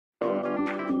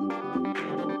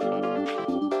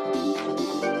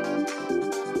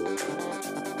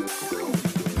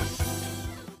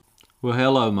Well,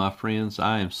 hello, my friends.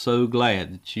 I am so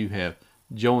glad that you have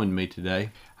joined me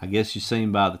today. I guess you've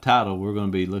seen by the title, we're going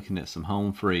to be looking at some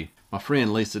home free. My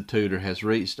friend Lisa Tudor has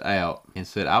reached out and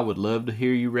said, I would love to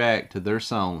hear you react to their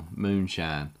song,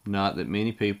 Moonshine. Not that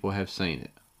many people have seen it.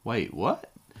 Wait,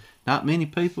 what? Not many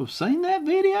people have seen that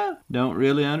video? Don't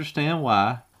really understand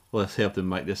why. Let's help them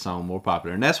make this song more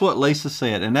popular. And that's what Lisa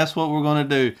said, and that's what we're going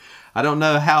to do. I don't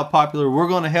know how popular we're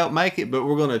going to help make it, but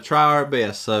we're going to try our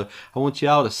best. So I want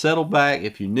y'all to settle back.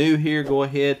 If you're new here, go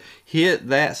ahead, hit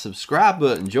that subscribe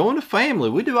button. Join the family.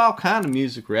 We do all kind of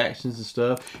music reactions and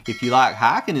stuff. If you like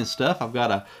hiking and stuff, I've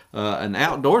got an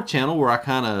outdoor channel where I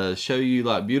kind of show you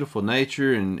like beautiful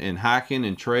nature and hiking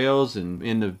and trails, and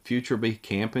in the future be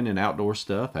camping and outdoor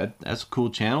stuff. That's a cool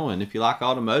channel. And if you like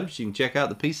automotives, you can check out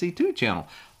the PC2 channel.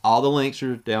 All the links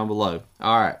are down below.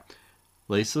 All right,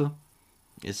 Lisa,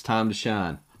 it's time to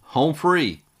shine. Home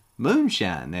free.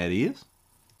 Moonshine, that is.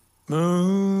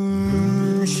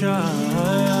 Moonshine,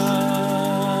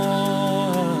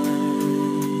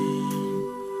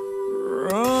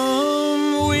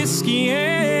 rum, whiskey,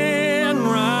 and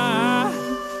rye.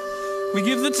 We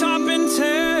give the top and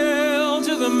tail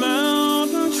to the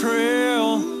mountain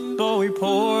trail, but we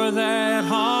pour that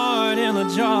heart in a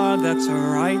jar. That's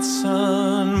right,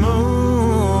 son.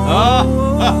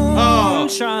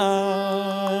 Moonshine,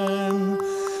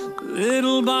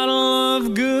 little bottle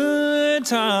of good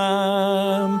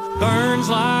time, burns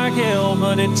like hell,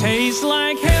 but it tastes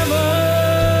like heaven.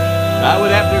 I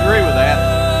would have to agree with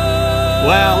that.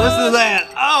 Wow, listen to that.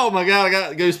 Oh my God, I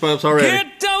got goosebumps already.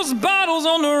 Get those bottles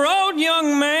on the road,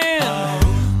 young man.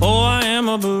 Oh, I am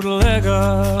a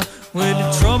bootlegger with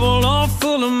the trouble all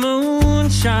full of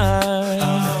moonshine.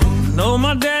 No,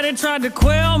 my daddy tried to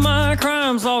quell my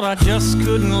crimes, thought I just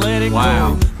couldn't let it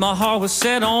go. My heart was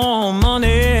set on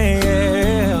money,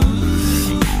 yeah.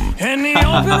 And the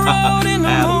open road in the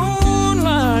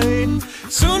moonlight,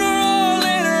 sooner or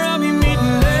later I'll be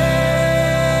meeting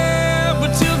there.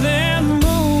 But till then,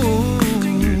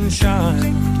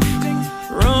 moonshine,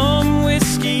 rum,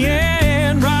 whiskey,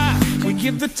 and rye. We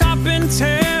give the top and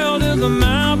tail to the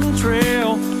mountain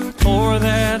trail, pour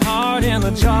that heart in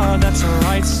the jar. That's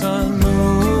right, son.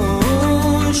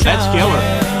 Moonshine, that's killer.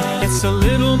 It's a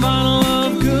little bottle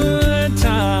of good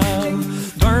time,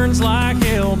 burns like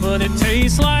hell, but it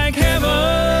tastes like heaven.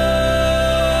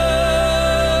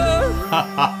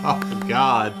 Oh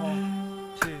God,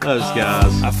 those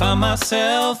guys. I found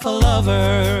myself a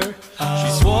lover. She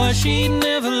swore she'd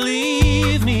never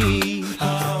leave me.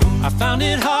 I found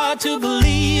it hard to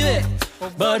believe it,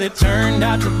 but it turned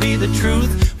out to be the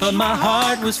truth. But my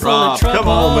heart was full of trouble. Come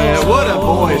on, man. What a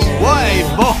voice. What a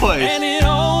voice. And it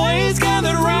always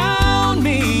gathered around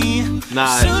me.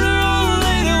 Nice. Sooner or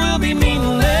later we'll be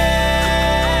meeting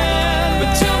there.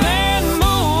 But till then,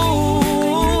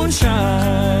 moonshine,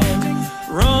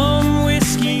 rum,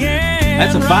 whiskey, and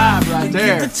that's a vibe right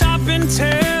there. Get the top and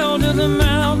tail to the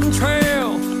mountain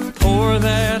trail, pour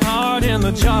that heart in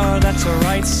the jar. That's a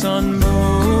right, son.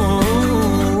 Moonshine,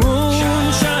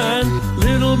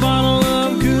 little bottle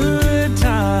of good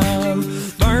time,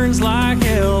 burns like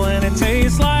hell, and it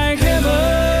tastes like heaven.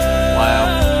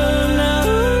 Wow.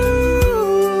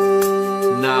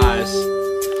 Nice.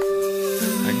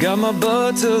 I got my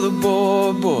butt to the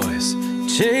board, boys,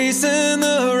 chasing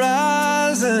the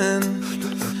horizon.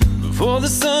 Before the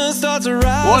sun starts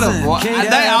rising, what a voice.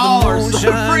 They all are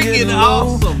so freaking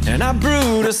awesome. And I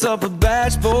brewed us up a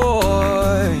batch,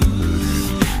 boy,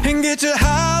 and get you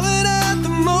howling at the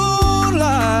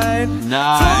moonlight.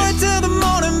 Nice. Fly till the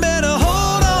morning, better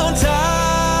hold on tight.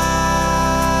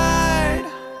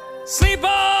 Sleep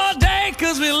all day,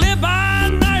 cause we live by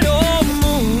night. Oh,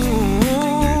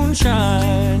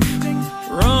 moonshine,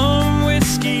 rum,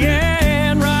 whiskey,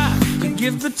 and rye. We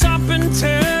give the top and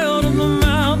tail to the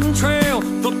mountain trail,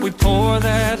 but we pour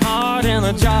that heart in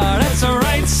a jar. That's a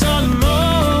right, son.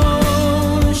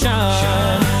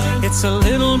 Moonshine, it's a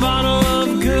little bottle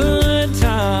of good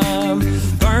time,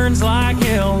 burns like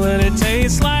hell, but it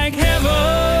tastes like heaven.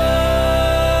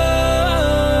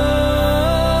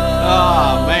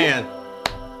 Oh, man.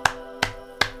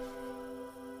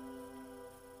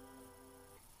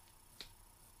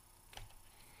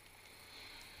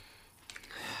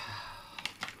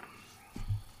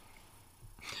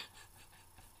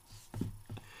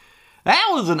 That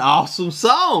was an awesome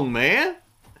song, man.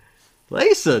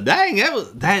 Lisa, dang,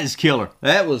 that is killer.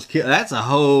 That's a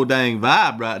whole dang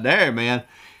vibe right there, man.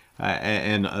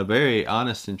 And a very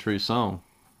honest and true song.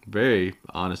 Very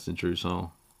honest and true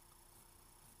song.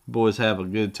 Boys have a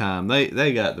good time.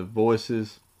 They got the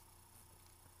voices.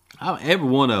 Every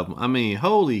one of them. I mean,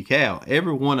 holy cow.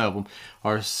 Every one of them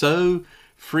are so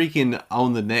freaking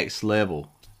on the next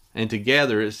level. And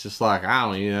together, it's just like, I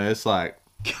don't, it's like,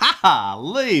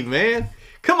 golly, man.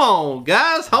 Come on,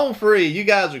 guys, Home Free. You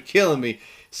guys are killing me.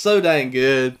 So dang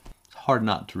good. It's hard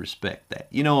not to respect that.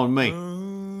 You know what I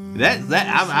mean?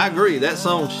 I agree. That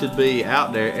song should be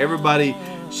out there. Everybody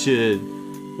should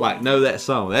like know that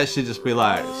song. That should just be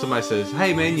like, somebody says,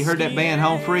 hey man, you heard that band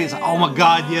Home Free? It's like, oh my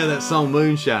God, yeah, that song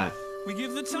Moonshine. So,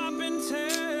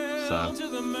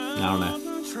 I don't know.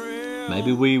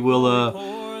 Maybe we will,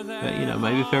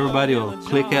 maybe if everybody will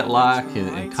click that like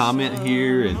and comment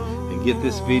here and get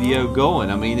this video going.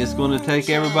 I mean, it's going to take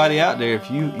everybody out there. If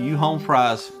you home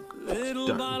fries,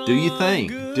 do your thing.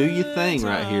 Do your thing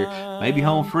right here. Maybe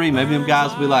Home Free. Maybe them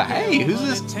guys will be like, hey,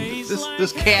 who's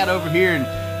this cat over here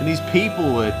and these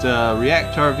people that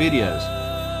react to our videos?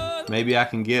 Maybe I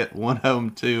can get one of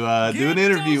them to do an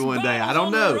interview one day. I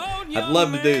don't know. I'd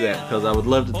love to do that because I would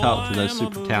love to talk to those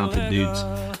super talented dudes.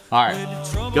 All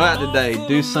right, go out today,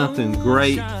 do something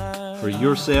great for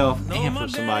yourself and for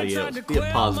somebody else. Be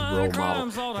a positive role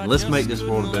model, and let's make this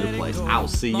world a better place. I'll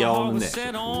see y'all on the next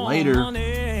one. Later.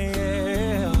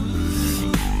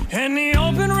 And the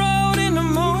open road in the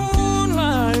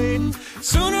moonlight.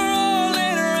 Sooner or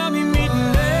later I'll be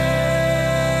meeting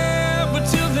there. But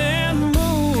till then,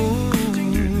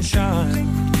 moonshine,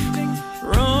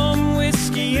 rum,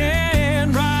 whiskey,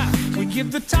 and rye. We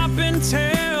give the top and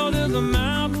tail.